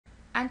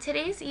On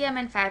today's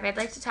EMN5, I'd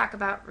like to talk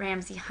about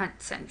Ramsay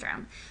Hunt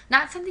syndrome.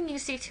 Not something you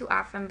see too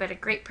often, but a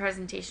great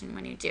presentation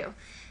when you do.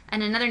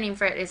 And another name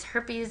for it is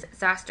herpes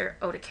zoster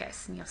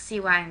oticus, and you'll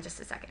see why in just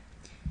a second.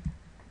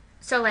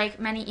 So like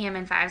many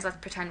EMN5s, let's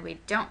pretend we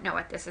don't know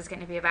what this is going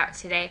to be about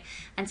today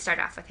and start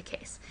off with a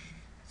case.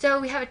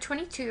 So we have a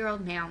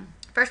 22-year-old male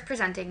first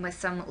presenting with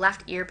some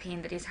left ear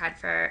pain that he's had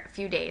for a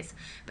few days,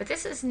 but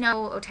this is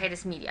no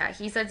otitis media.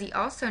 He says he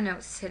also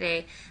notes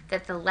today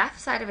that the left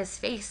side of his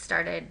face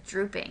started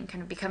drooping,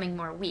 kind of becoming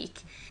more weak,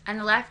 and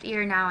the left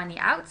ear now on the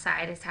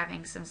outside is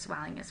having some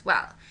swelling as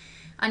well.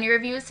 On your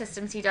review of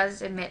systems, he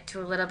does admit to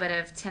a little bit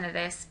of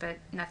tinnitus, but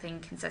nothing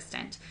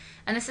consistent.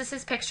 And this is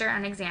his picture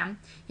on exam.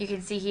 You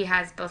can see he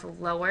has both a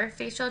lower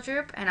facial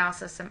droop and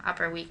also some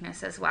upper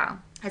weakness as well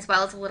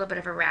as a little bit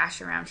of a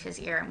rash around his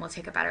ear, and we'll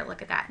take a better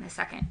look at that in a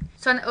second.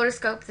 So on the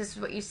otoscope, this is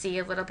what you see,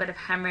 a little bit of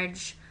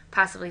hemorrhage,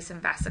 possibly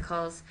some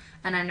vesicles,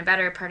 and on a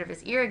better part of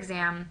his ear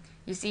exam,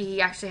 you see he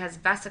actually has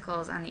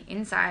vesicles on the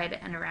inside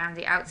and around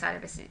the outside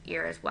of his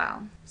ear as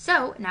well.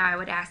 So now I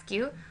would ask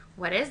you,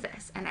 what is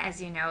this? And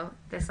as you know,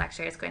 this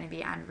lecture is going to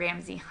be on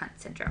Ramsay Hunt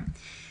syndrome.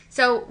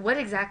 So what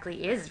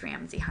exactly is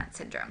Ramsay Hunt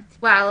syndrome?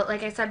 Well,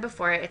 like I said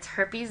before, it's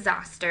herpes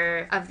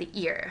zoster of the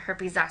ear,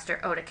 herpes zoster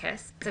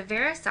oticus. It's a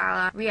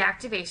varicella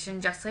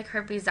reactivation, just like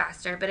herpes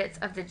zoster, but it's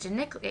of the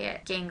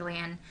geniculate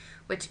ganglion,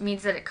 which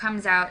means that it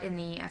comes out in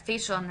the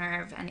facial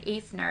nerve and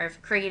eighth nerve,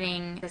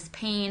 creating this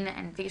pain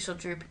and facial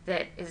droop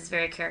that is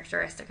very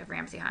characteristic of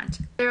Ramsay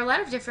Hunt. There are a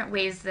lot of different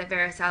ways that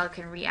varicella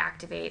can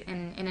reactivate.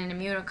 In an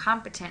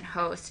immunocompetent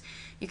host,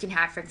 you can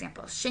have, for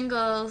example,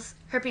 shingles.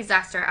 Herpes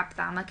zoster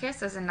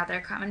ophthalmicus is another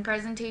common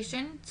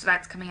presentation, so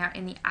that's coming out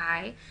in the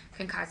eye,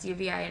 can cause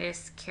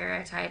uveitis,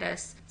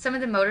 keratitis. Some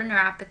of the motor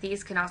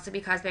neuropathies can also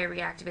be caused by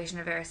reactivation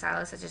of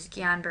varicella, such as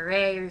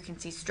Guillain-Barré, or you can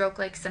see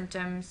stroke-like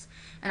symptoms,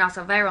 and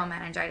also viral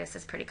meningitis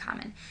is pretty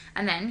common.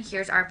 And then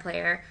here's our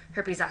player,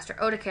 herpes zoster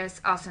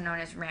oticus, also known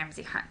as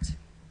Ramsay Hunt.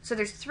 So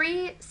there's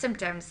three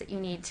symptoms that you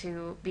need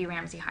to be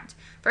Ramsay Hunt.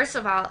 First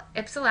of all,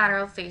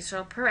 ipsilateral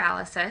facial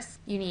paralysis.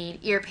 You need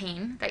ear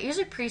pain. That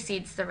usually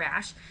precedes the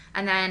rash.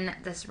 And then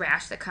this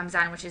rash that comes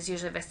on, which is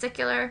usually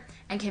vesicular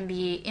and can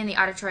be in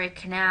the auditory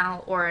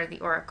canal or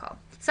the auricle.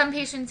 Some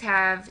patients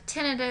have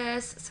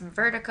tinnitus, some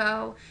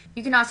vertigo.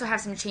 You can also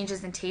have some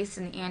changes in taste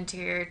in the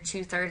anterior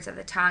 2/3 of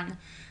the tongue,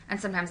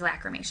 and sometimes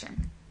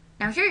lacrimation.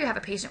 Now here you have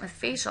a patient with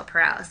facial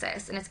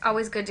paralysis, and it's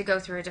always good to go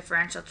through a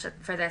differential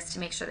for this to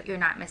make sure that you're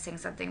not missing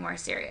something more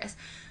serious.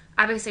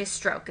 Obviously,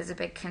 stroke is a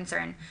big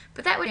concern,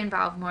 but that would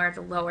involve more of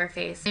the lower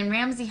face. In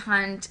Ramsay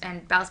Hunt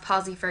and Bell's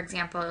palsy, for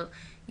example,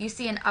 you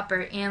see an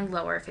upper and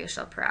lower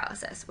facial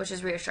paralysis, which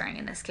is reassuring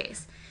in this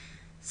case.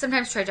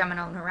 Sometimes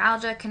trigeminal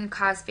neuralgia can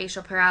cause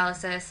facial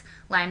paralysis,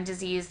 Lyme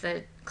disease,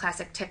 the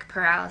classic tic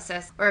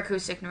paralysis, or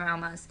acoustic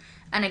neuromas.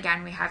 And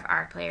again, we have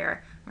our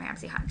player,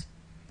 Ramsay Hunt.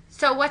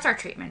 So what's our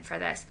treatment for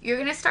this? You're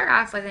going to start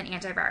off with an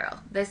antiviral.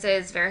 This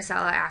is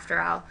varicella after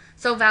all,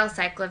 so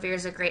valcyclovir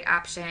is a great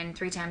option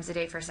 3 times a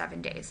day for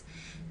 7 days.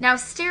 Now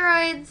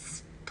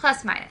steroids,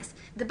 plus minus.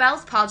 The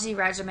Bell's palsy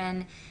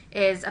regimen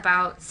is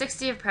about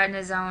 60 of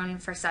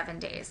prednisone for 7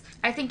 days.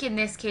 I think in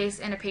this case,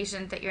 in a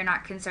patient that you're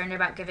not concerned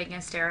about giving a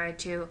steroid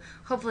to,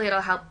 hopefully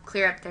it'll help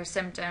clear up their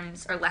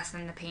symptoms or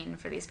lessen the pain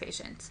for these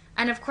patients.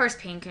 And of course,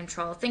 pain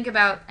control. Think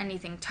about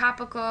anything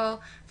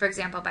topical, for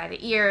example, by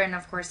the ear, and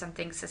of course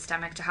something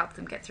systemic to help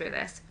them get through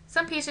this.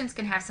 Some patients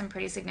can have some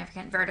pretty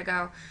significant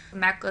vertigo.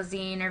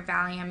 Meclizine or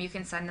Valium, you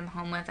can send them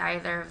home with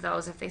either of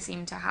those if they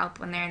seem to help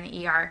when they're in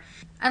the ER.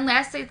 And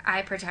lastly,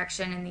 eye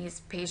protection in these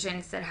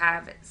patients that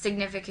have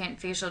significant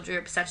facial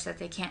droop such that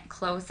they can't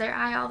close their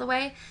eye all the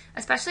way.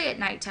 Especially at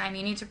nighttime,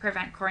 you need to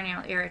prevent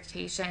corneal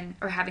irritation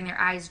or having their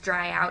eyes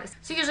dry out.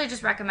 So usually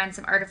just recommend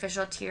some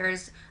artificial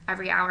tears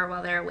every hour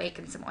while they're awake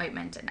and some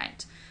ointment at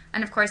night.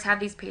 And of course, have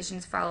these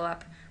patients follow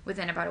up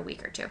within about a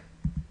week or 2.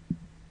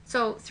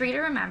 So 3 to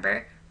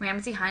remember,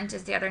 Ramsay Hunt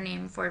is the other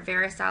name for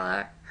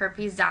varicella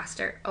herpes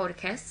zoster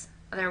oticus,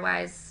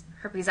 otherwise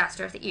herpes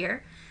zoster of the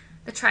ear.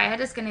 The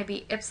triad is going to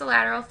be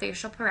ipsilateral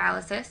facial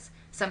paralysis,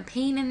 some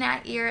pain in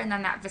that ear, and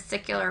then that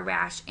vesicular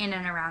rash in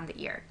and around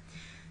the ear.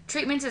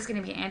 Treatment is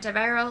going to be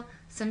antiviral,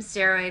 some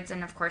steroids,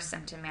 and of course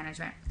symptom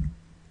management.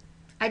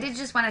 I did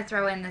just want to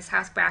throw in this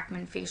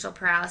House-Brackman facial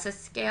paralysis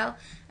scale.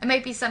 It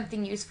might be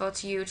something useful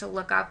to you to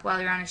look up while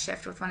you're on a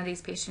shift with one of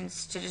these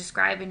patients to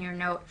describe in your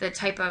note the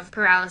type of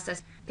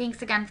paralysis.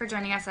 Thanks again for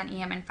joining us on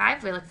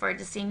EMN5. We look forward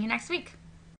to seeing you next week.